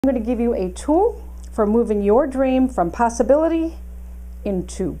I'm going to give you a tool for moving your dream from possibility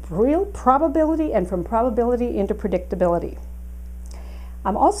into real probability and from probability into predictability.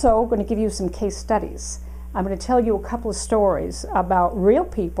 I'm also going to give you some case studies. I'm going to tell you a couple of stories about real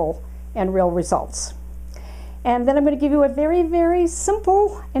people and real results. And then I'm going to give you a very, very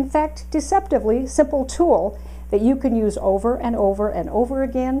simple, in fact, deceptively simple tool that you can use over and over and over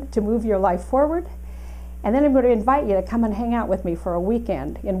again to move your life forward. And then I'm going to invite you to come and hang out with me for a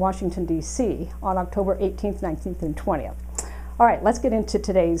weekend in Washington, D.C. on October 18th, 19th, and 20th. All right, let's get into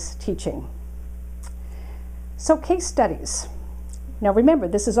today's teaching. So, case studies. Now remember,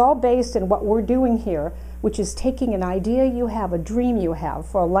 this is all based in what we're doing here, which is taking an idea you have, a dream you have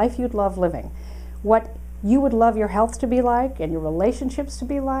for a life you'd love living, what you would love your health to be like and your relationships to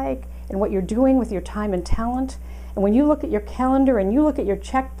be like, and what you're doing with your time and talent. And when you look at your calendar and you look at your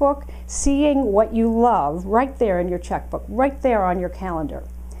checkbook, seeing what you love right there in your checkbook, right there on your calendar.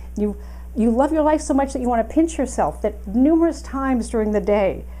 You love your life so much that you want to pinch yourself that numerous times during the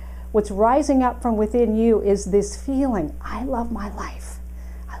day, what's rising up from within you is this feeling, I love my life.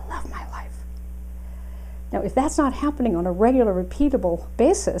 I love my life. Now, if that's not happening on a regular, repeatable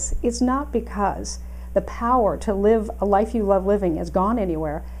basis, it's not because the power to live a life you love living has gone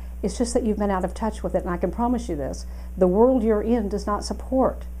anywhere. It's just that you've been out of touch with it, and I can promise you this. The world you're in does not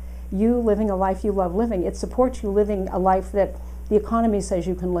support you living a life you love living. It supports you living a life that the economy says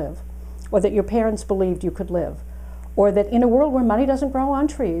you can live, or that your parents believed you could live, or that in a world where money doesn't grow on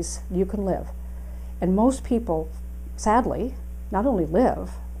trees, you can live. And most people, sadly, not only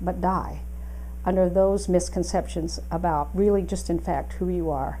live, but die under those misconceptions about really just in fact who you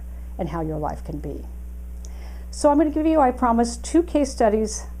are and how your life can be. So I'm going to give you, I promise, 2 case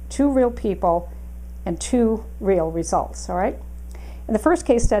studies, 2 real people, and 2 real results, all right? And the first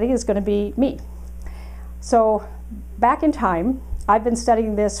case study is going to be me. So back in time, I've been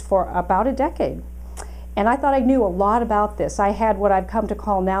studying this for about a decade, and I thought I knew a lot about this. I had what I've come to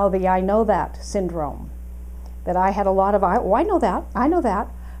call now the I know that syndrome, that I had a lot of, oh, I know that,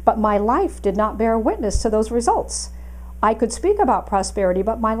 but my life did not bear witness to those results. I could speak about prosperity,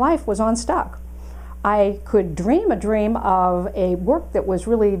 but my life was unstuck. I could dream a dream of a work that was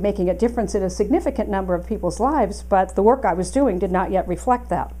really making a difference in a significant number of people's lives, but the work I was doing did not yet reflect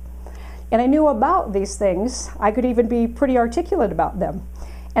that. And I knew about these things. I could even be pretty articulate about them.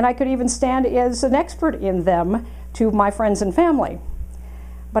 And I could even stand as an expert in them to my friends and family.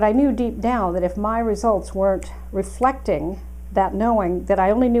 But I knew deep down that if my results weren't reflecting that knowing, that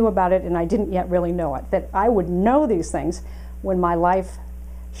I only knew about it and I didn't yet really know it, that I would know these things when my life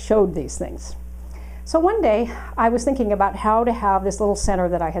showed these things. So one day, I was thinking about how to have this little center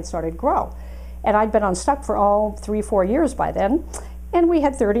that I had started grow. And I'd been unstuck for all 3-4 years by then, and we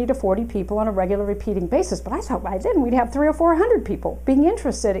had 30 to 40 people on a regular repeating basis. But I thought by then we'd have 300 or 400 people being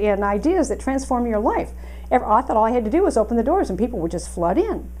interested in ideas that transform your life. I thought all I had to do was open the doors and people would just flood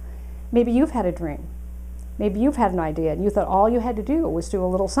in. Maybe you've had a dream. Maybe you've had an idea and you thought all you had to do was do a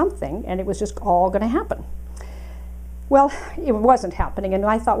little something and it was just all going to happen. Well, it wasn't happening, and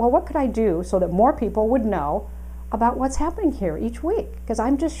I thought, well, what could I do so that more people would know about what's happening here each week? Because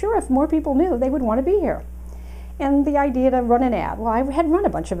I'm just sure if more people knew, they would want to be here. And the idea to run an ad, well, I had run a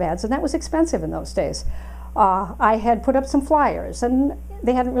bunch of ads, and that was expensive in those days. I had put up some flyers, and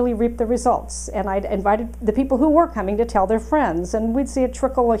they hadn't really reaped the results. And I'd invited the people who were coming to tell their friends, and we'd see a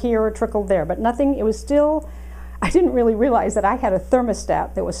trickle here, a trickle there, but nothing. It was still, I didn't really realize that I had a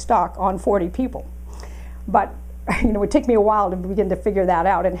thermostat that was stuck on 40 people. But it would take me a while to begin to figure that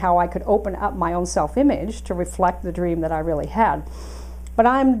out and how I could open up my own self-image to reflect the dream that I really had. But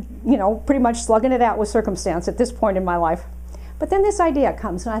I'm, pretty much slugging it out with circumstance at this point in my life. But then this idea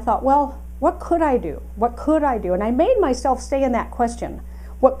comes and I thought, well, what could I do? What could I do? And I made myself stay in that question.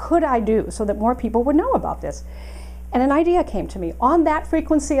 What could I do so that more people would know about this? And an idea came to me. On that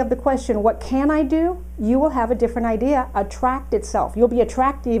frequency of the question, what can I do? You will have a different idea attract itself. You'll be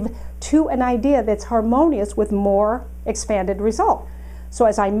attractive to an idea that's harmonious with more expanded result. So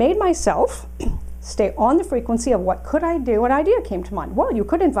as I made myself stay on the frequency of what could I do, an idea came to mind. Well, you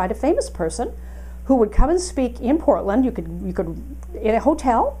could invite a famous person who would come and speak in Portland. You could in a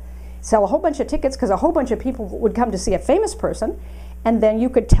hotel, sell a whole bunch of tickets because a whole bunch of people would come to see a famous person. And then you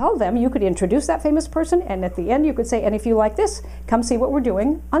could tell them, you could introduce that famous person, and at the end you could say, and if you like this, come see what we're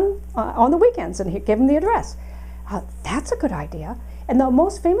doing on the weekends, and give them the address. That's a good idea. And the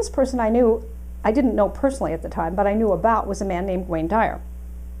most famous person I knew, I didn't know personally at the time, but I knew about, was a man named Dyer.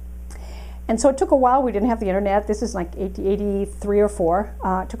 And so it took a while. We didn't have the internet. This is like 83 or 4.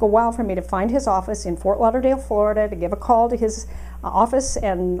 It took a while for me to find his office in Fort Lauderdale, Florida, to give a call to his office,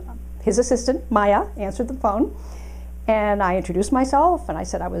 and his assistant, Maya, answered the phone. And I introduced myself, and I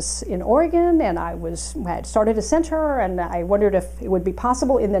said I was in Oregon, and I had started a center, and I wondered if it would be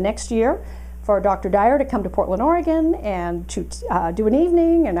possible in the next year for Dr. Dyer to come to Portland, Oregon, and to do an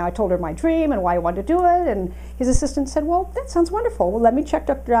evening. And I told her my dream and why I wanted to do it. And his assistant said, well, that sounds wonderful. Well, let me check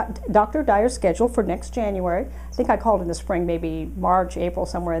Dr. Dyer's schedule for next January. I think I called in the spring, maybe March, April,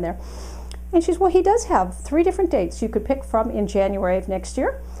 somewhere in there. And she said, well, he does have 3 different dates you could pick from in January of next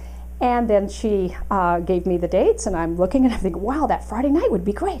year. And then she gave me the dates, and I'm looking and I'm thinking, wow, that Friday night would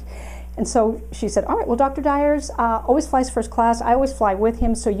be great. And so she said, all right, well, Dr. Dyer's always flies first class. I always fly with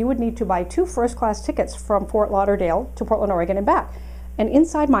him, so you would need to buy 2 first-class tickets from Fort Lauderdale to Portland, Oregon and back. And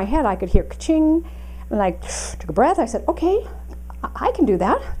inside my head, I could hear ka-ching, and I took a breath. I said, okay, I can do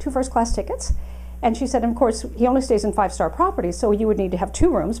that, 2 first-class tickets. And she said, and of course, he only stays in 5-star properties, so you would need to have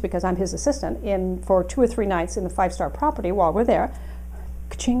 2 rooms, because I'm his assistant, for 2 or 3 nights in the 5-star property while we're there.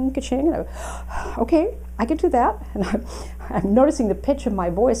 Ka-ching, ka-ching. And okay, I can do that. And I'm noticing the pitch of my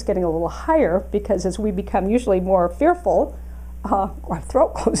voice getting a little higher, because as we become usually more fearful, our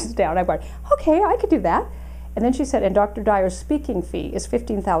throat closes down. I went, okay, I could do that. And then she said, and Dr. Dyer's speaking fee is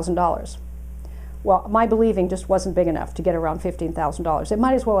 $15,000. Well, my believing just wasn't big enough to get around $15,000. It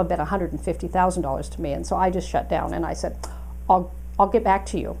might as well have been $150,000 to me. And so I just shut down and I said, I'll get back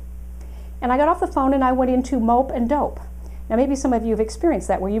to you. And I got off the phone and I went into mope and dope. Now, maybe some of you have experienced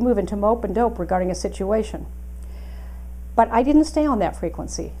that, where you move into mope and dope regarding a situation. But I didn't stay on that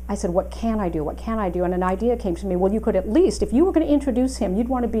frequency. I said, what can I do? What can I do? And an idea came to me. Well, you could at least, if you were going to introduce him, you'd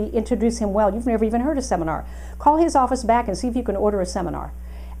want to introduce him well. You've never even heard a seminar. Call his office back and see if you can order a seminar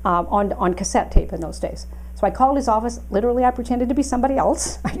on cassette tape in those days. So I called his office. Literally, I pretended to be somebody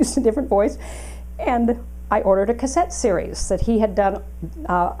else. I used a different voice. And I ordered a cassette series that he had done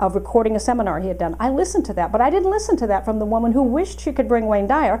of recording a seminar he had done. I listened to that, but I didn't listen to that from the woman who wished she could bring Wayne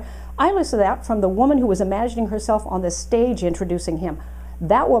Dyer. I listened to that from the woman who was imagining herself on the stage introducing him.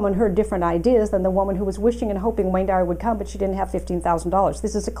 That woman heard different ideas than the woman who was wishing and hoping Wayne Dyer would come, but she didn't have $15,000.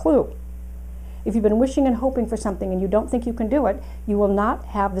 This is a clue. If you've been wishing and hoping for something and you don't think you can do it, you will not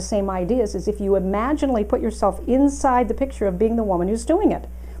have the same ideas as if you imaginally put yourself inside the picture of being the woman who's doing it,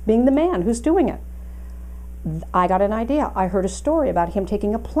 being the man who's doing it. I got an idea. I heard a story about him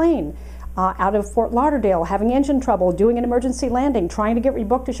taking a plane out of Fort Lauderdale, having engine trouble, doing an emergency landing, trying to get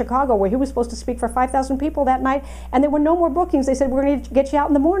rebooked to Chicago, where he was supposed to speak for 5,000 people that night, and there were no more bookings. They said, we're going to get you out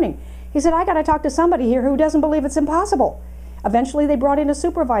in the morning. He said, I got to talk to somebody here who doesn't believe it's impossible. Eventually, they brought in a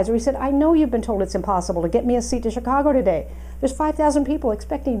supervisor. He said, I know you've been told it's impossible to get me a seat to Chicago today. There's 5,000 people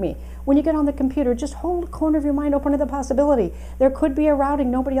expecting me. When you get on the computer, just hold a corner of your mind open to the possibility. There could be a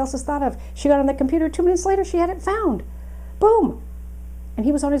routing nobody else has thought of. She got on the computer. 2 minutes later, she had it found. Boom. And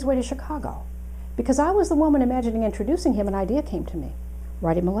he was on his way to Chicago. Because I was the woman imagining introducing him, an idea came to me.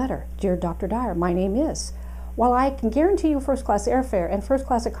 Write him a letter. Dear Dr. Dyer, my name is. While I can guarantee you first-class airfare and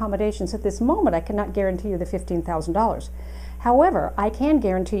first-class accommodations, at this moment, I cannot guarantee you the $15,000. However, I can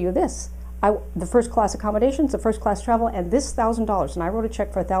guarantee you this. The first-class accommodations, the first-class travel, and this $1,000. And I wrote a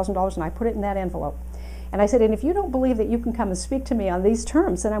check for $1,000, and I put it in that envelope. And I said, and if you don't believe that you can come and speak to me on these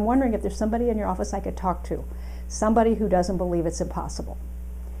terms, then I'm wondering if there's somebody in your office I could talk to. Somebody who doesn't believe it's impossible.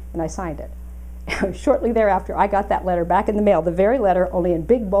 And I signed it. Shortly thereafter, I got that letter back in the mail, the very letter, only in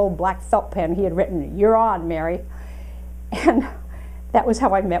big, bold, black felt pen. He had written, "You're on, Mary." And that was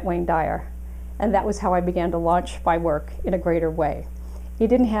how I met Wayne Dyer. And that was how I began to launch my work in a greater way. It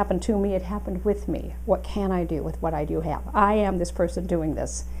didn't happen to me, it happened with me. What can I do with what I do have? I am this person doing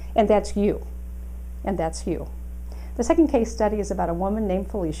this. And that's you. And that's you. The second case study is about a woman named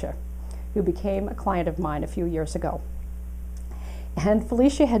Felicia, who became a client of mine a few years ago. And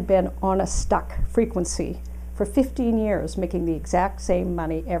Felicia had been on a stuck frequency for 15 years, making the exact same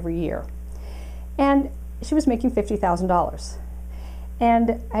money every year. And she was making $50,000.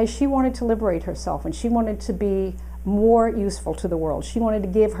 And as she wanted to liberate herself, and she wanted to be more useful to the world, she wanted to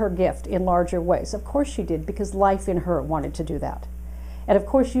give her gift in larger ways. Of course she did, because life in her wanted to do that. And of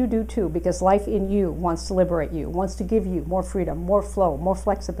course you do too, because life in you wants to liberate you, wants to give you more freedom, more flow, more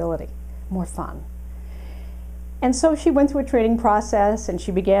flexibility, more fun. And so she went through a training process, and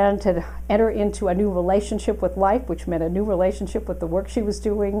she began to enter into a new relationship with life, which meant a new relationship with the work she was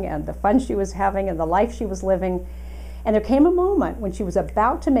doing and the fun she was having and the life she was living. And there came a moment when she was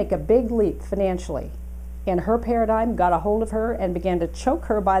about to make a big leap financially, and her paradigm got a hold of her and began to choke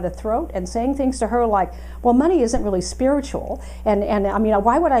her by the throat and saying things to her like, well, money isn't really spiritual, and I mean,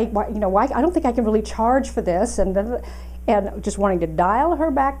 why would I, why I don't think I can really charge for this, and just wanting to dial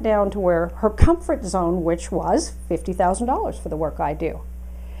her back down to where her comfort zone, which was $50,000 for the work I do.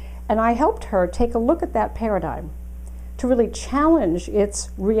 And I helped her take a look at that paradigm to really challenge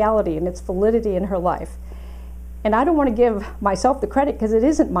its reality and its validity in her life. And I don't want to give myself the credit because it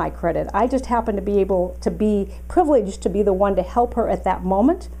isn't my credit. I just happen to be able to be privileged to be the one to help her at that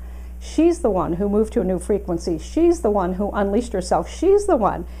moment. She's the one who moved to a new frequency. She's the one who unleashed herself. She's the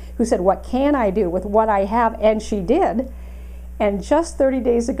one who said, what can I do with what I have? And she did. And just 30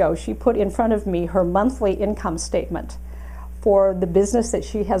 days ago, she put in front of me her monthly income statement for the business that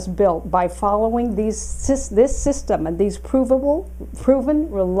she has built by following this system and these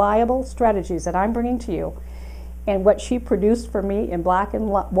proven, reliable strategies that I'm bringing to you. And what she produced for me in black and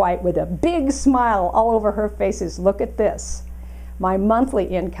white with a big smile all over her face is, look at this. My monthly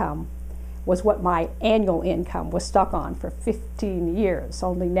income was what my annual income was stuck on for 15 years,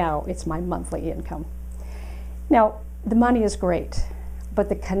 only now it's my monthly income. Now, the money is great, but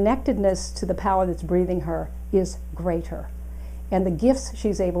the connectedness to the power that's breathing her is greater. And the gifts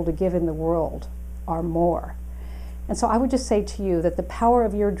she's able to give in the world are more. And so I would just say to you that the power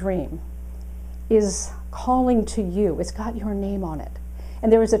of your dream is calling to you. It's got your name on it.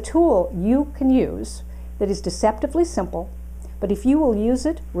 And there is a tool you can use that is deceptively simple, but if you will use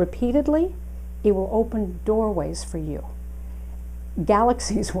it repeatedly, it will open doorways for you.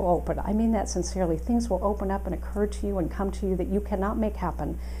 Galaxies will open. I mean that sincerely. Things will open up and occur to you and come to you that you cannot make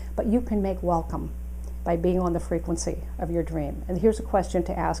happen, but you can make welcome by being on the frequency of your dream. And here's a question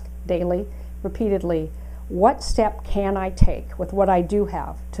to ask daily, repeatedly. What step can I take with what I do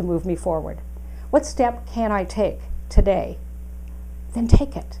have to move me forward? What step can I take today? Then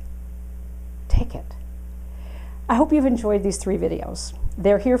take it. Take it. I hope you've enjoyed these 3 videos.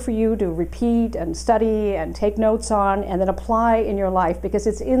 They're here for you to repeat and study and take notes on and then apply in your life, because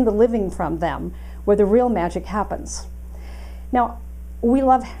it's in the living from them where the real magic happens. Now, we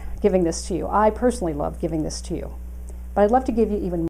love giving this to you. I personally love giving this to you. But I'd love to give you even